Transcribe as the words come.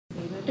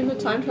In the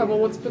time travel,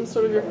 what's been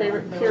sort of your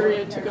favorite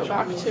period to go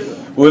back to?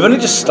 Well, we've only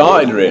just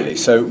started, really,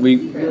 so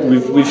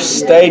we've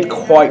stayed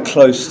quite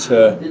close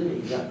to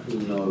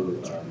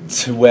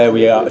where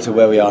we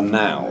are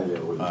now.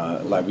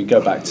 Like we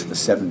go back to the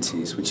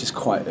 70s, which is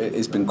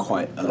it's been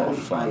quite a lot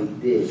of fun.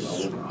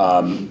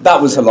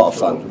 That was a lot of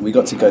fun. We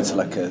got to go to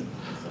like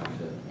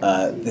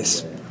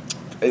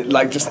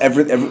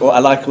I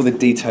like all the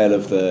detail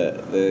of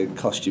the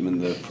costume and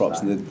the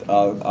props, and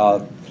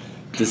our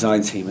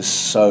design team is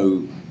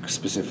so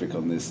specific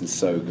on this and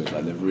so good.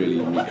 Like they've really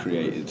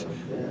recreated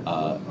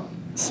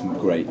some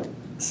great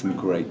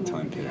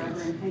time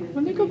periods.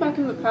 When they go back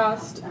in the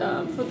past,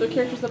 for the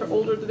characters that are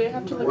older, do they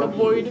have to like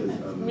avoid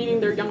meeting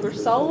their younger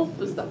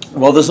self? Is that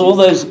well? There's all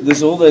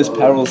those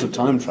perils of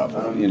time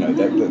travel. You know,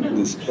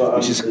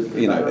 which is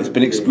it's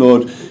been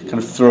explored kind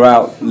of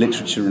throughout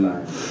literature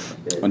and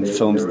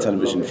films and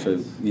television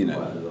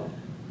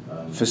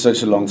for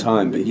such a long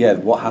time. But yeah,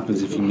 what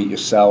happens if you meet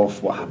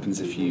yourself? What happens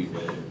if you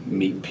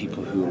meet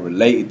people who are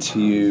related to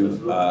you?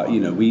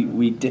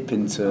 We dip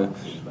into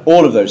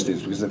all of those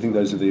things because I think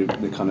those are the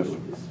kind of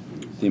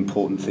the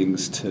important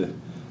things to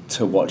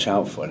watch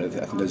out for. I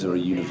think those are a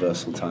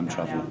universal time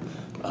travel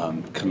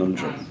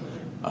conundrum.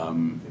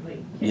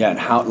 And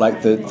how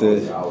like the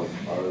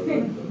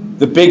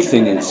big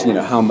thing is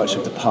how much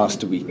of the past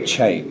do we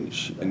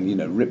change,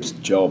 and Rip's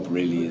job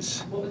really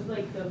is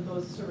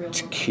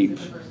to keep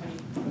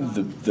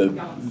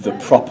the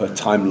proper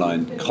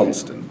timeline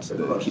constant,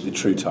 keep the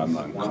true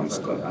timeline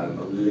constant.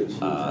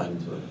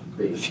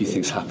 A few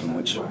things happen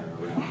which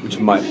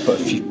might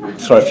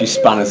throw a few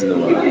spanners in the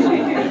works.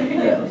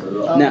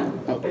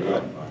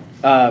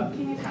 Now,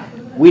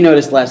 we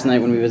noticed last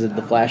night when we visited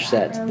the Flash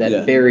set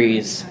that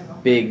Barry's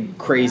big,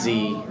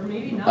 crazy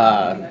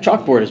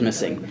chalkboard is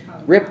missing.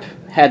 Rip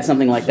had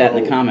something like that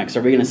in the comics.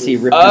 Are we going to see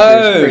Rip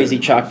Hunter's crazy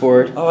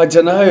chalkboard? Oh, I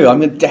don't know.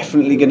 I'm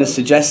definitely going to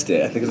suggest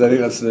it because I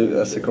think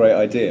that's a great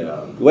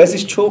idea. Where's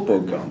this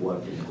chalkboard gone?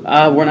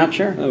 We're not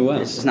sure. Oh, wow.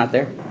 It's just not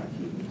there.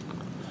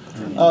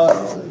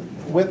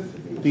 With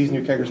these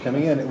new characters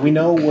coming in, we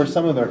know where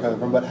some of them are coming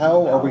from, but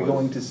how are we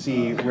going to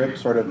see Rip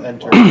sort of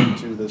enter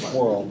into this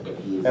world,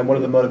 and what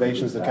are the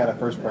motivations that kind of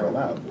first bring him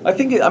out? I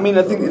think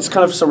it's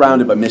kind of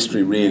surrounded by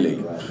mystery,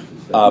 really.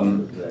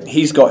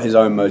 He's got his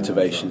own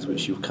motivations,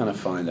 which you'll kind of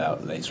find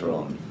out later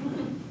on.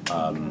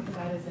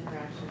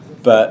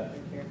 But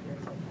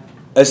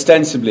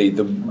ostensibly,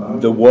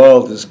 the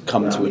world has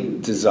come to a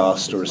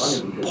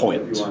disastrous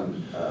point,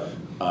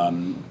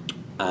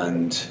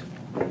 and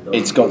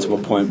it's got to a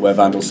point where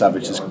Vandal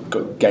Savage has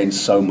gained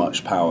so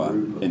much power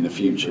in the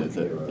future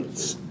that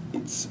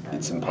it's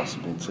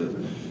impossible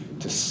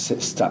to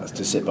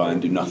sit by and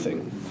do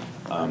nothing.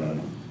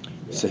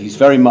 So he's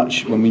very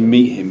much, when we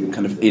meet him,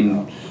 kind of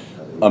in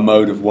a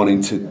mode of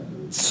wanting to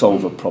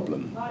solve a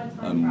problem,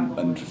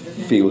 and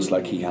feels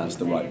like he has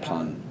the right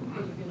plan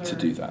to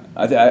do that.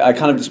 I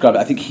kind of describe it.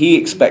 I think he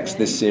expects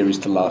this series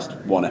to last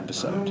one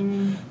episode.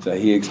 So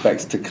he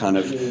expects to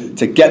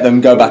to get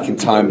them, go back in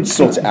time,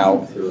 sort it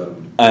out,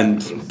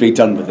 and be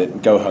done with it,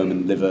 and go home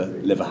and live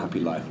a happy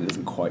life. And it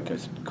doesn't quite go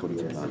according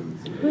to plan.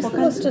 Who's the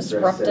most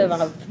disruptive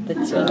of the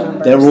team?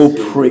 They're all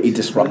pretty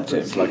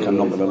disruptive. Like, I'm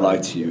not going to lie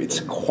to you.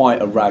 It's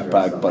quite a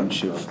ragbag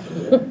bunch of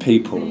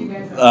people.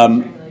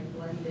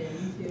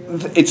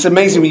 It's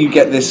amazing when you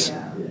get this,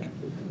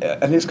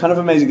 and it's kind of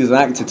amazing as an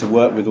actor to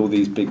work with all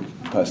these big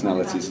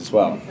personalities as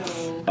well.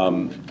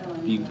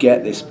 You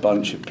get this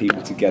bunch of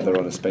people together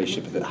on a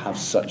spaceship that have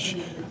such,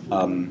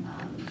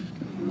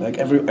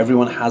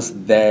 everyone has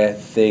their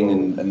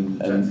thing,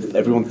 and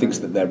everyone thinks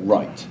that they're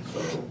right,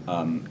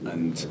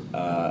 and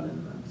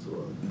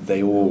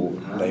they all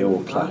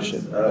clash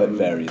at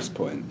various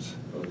points.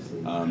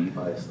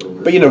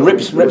 But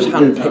Rip's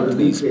handpicked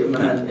these people,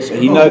 so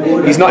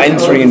he's not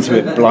entering into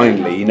it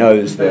blindly. He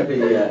knows that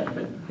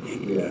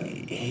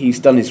he's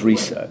done his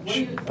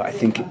research, but I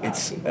think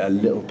it's a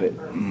little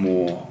bit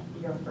more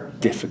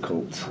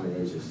difficult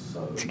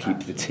to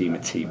keep the team a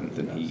team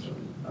than he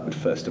would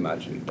first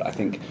imagine. But I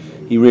think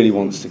he really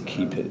wants to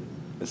keep it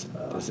as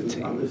a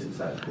team.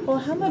 Well,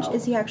 how much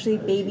is he actually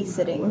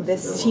babysitting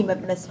this team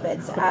of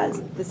misfits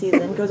as the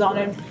season goes on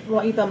and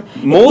wanting them?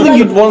 More than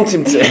you'd want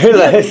him to.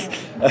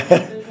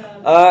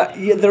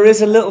 There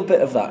is a little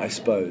bit of that, I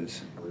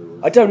suppose.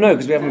 I don't know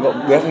because we haven't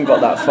got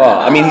that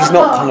far. I mean, he's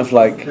not kind of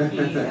like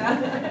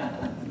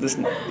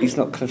he's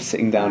not kind of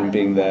sitting down and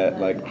being their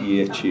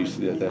year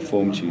tutor, their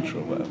form tutor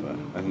or whatever.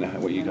 I don't know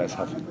what you guys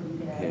have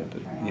here,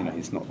 but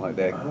he's not like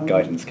their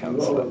guidance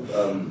counsellor.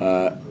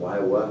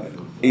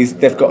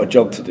 They've got a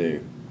job to do.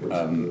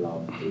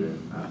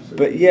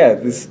 But yeah,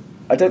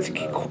 I don't think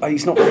he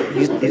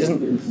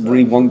doesn't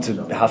really want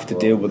to have to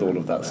deal with all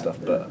of that stuff,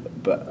 but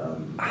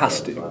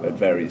has to at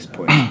various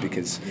points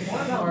because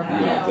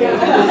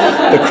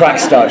the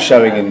cracks start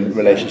showing in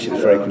relationships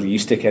very quickly. You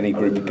stick any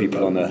group of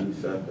people on a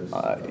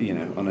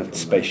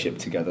spaceship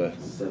together,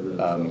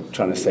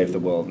 trying to save the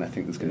world, and I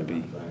think there's going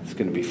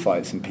to be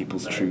fights, and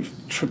people's true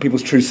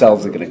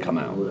selves are going to come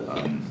out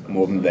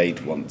more than they'd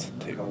want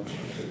to.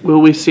 Will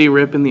we see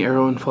Rip in the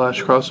Arrow and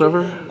Flash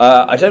crossover?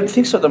 I don't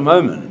think so at the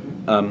moment.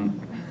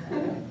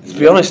 To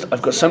be honest,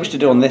 I've got so much to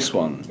do on this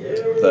one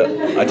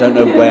that I don't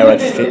know where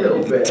I'd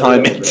fit the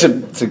time in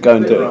to go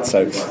and do it.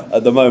 So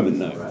at the moment,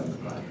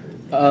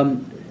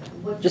 no.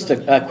 Just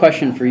a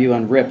question for you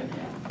on Rip.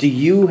 Do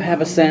you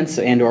have a sense,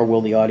 and/or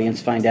will the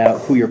audience find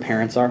out who your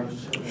parents are?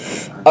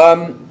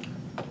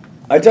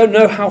 I don't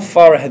know how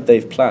far ahead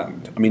they've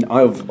planned. I mean,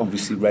 I've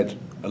obviously read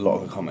a lot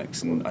of the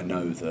comics, and I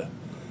know the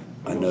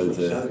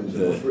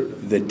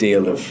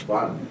deal of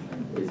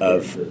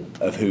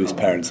who his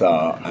parents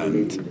are,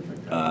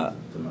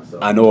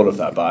 and all of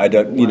that. But I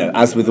don't,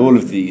 as with all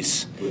of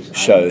these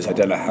shows, I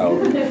don't know how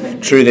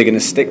true they're going to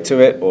stick to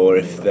it, or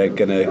if they're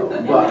going to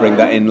bring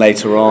that in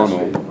later on,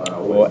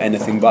 or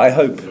anything. But I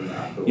hope,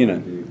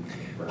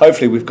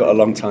 hopefully we've got a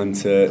long time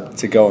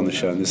to go on the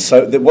show. And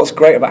what's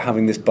great about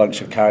having this bunch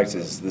of characters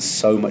is there's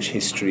so much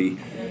history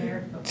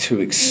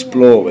to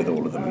explore with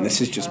all of them. And this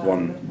is just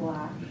one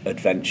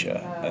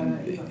adventure,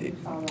 and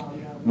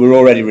we're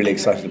already really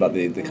excited about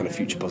the kind of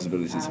future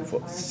possibilities of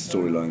what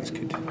storylines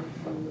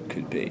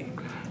could be.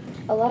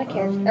 A lot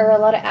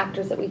of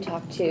actors that we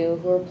talk to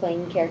who are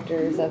playing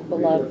characters of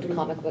beloved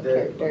comic book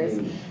characters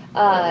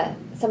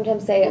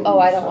sometimes say, "Oh,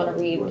 I don't want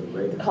to read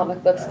the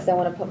comic books because I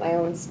want to put my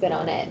own spin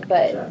on it."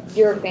 But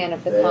you're a fan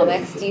of the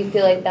comics. Do you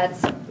feel like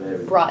that's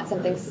brought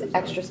something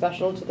extra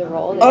special to the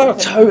role? Oh,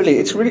 totally.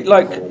 It's really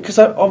because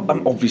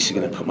I'm obviously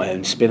going to put my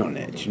own spin on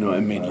it. Do you know what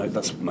I mean? Like,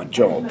 that's my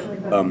job.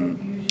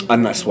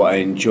 And that's what I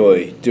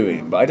enjoy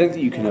doing. But I don't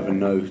think you can ever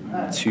know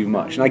too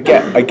much. And I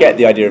get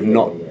the idea of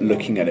not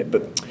looking at it.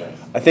 But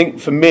I think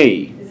for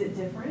me,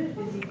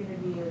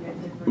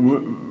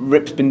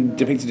 Rip's been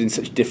depicted in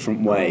such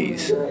different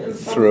ways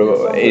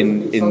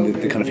in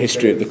the kind of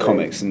history of the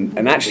comics.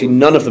 And actually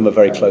none of them are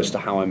very close to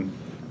how I'm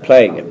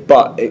playing it.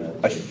 But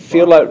I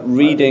feel like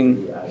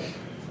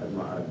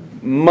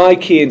my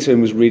key into him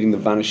was reading the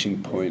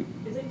Vanishing Point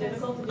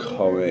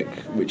comic,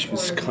 which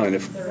was kind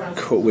of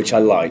cool, which I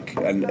like,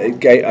 and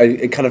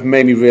it kind of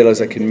made me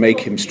realise I can make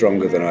him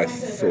stronger than I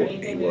thought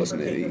he was.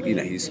 And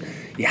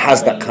he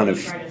has that kind of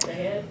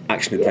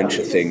action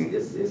adventure thing,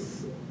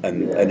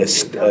 and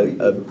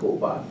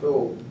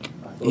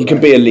he can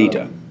be a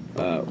leader,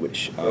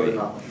 which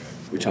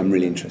I'm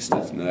really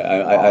interested in.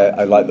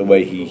 I like the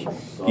way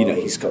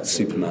he's got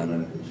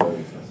Superman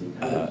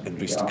and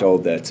Mr.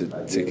 Gold there to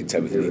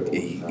contend with.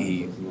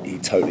 He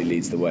totally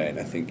leads the way, and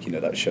I think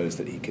that shows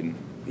that he can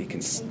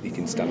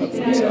stand up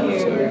for himself.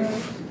 So,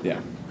 yeah.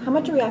 How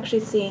much are we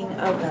actually seeing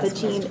of the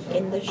team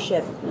in the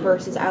ship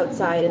versus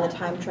outside in the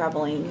time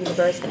traveling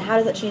universe, and how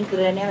does that change the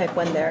dynamic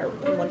when they're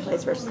in one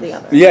place versus the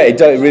other? Yeah, it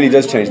really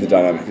does change the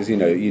dynamic, because you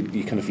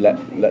kind of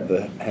let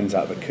the hens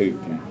out of the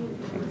coop and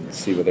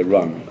see where they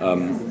run.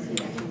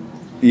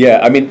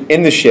 Yeah, I mean,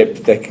 in the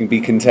ship they can be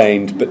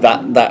contained, but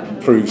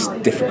that proves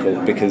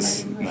difficult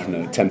because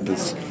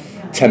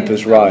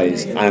tempers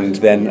rise, and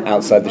then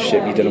outside the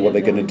ship you don't know what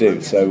they're going to do.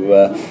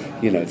 So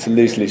it's a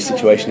lose-lose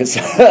situation at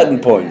certain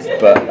points,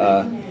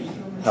 but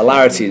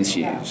hilarity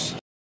ensues.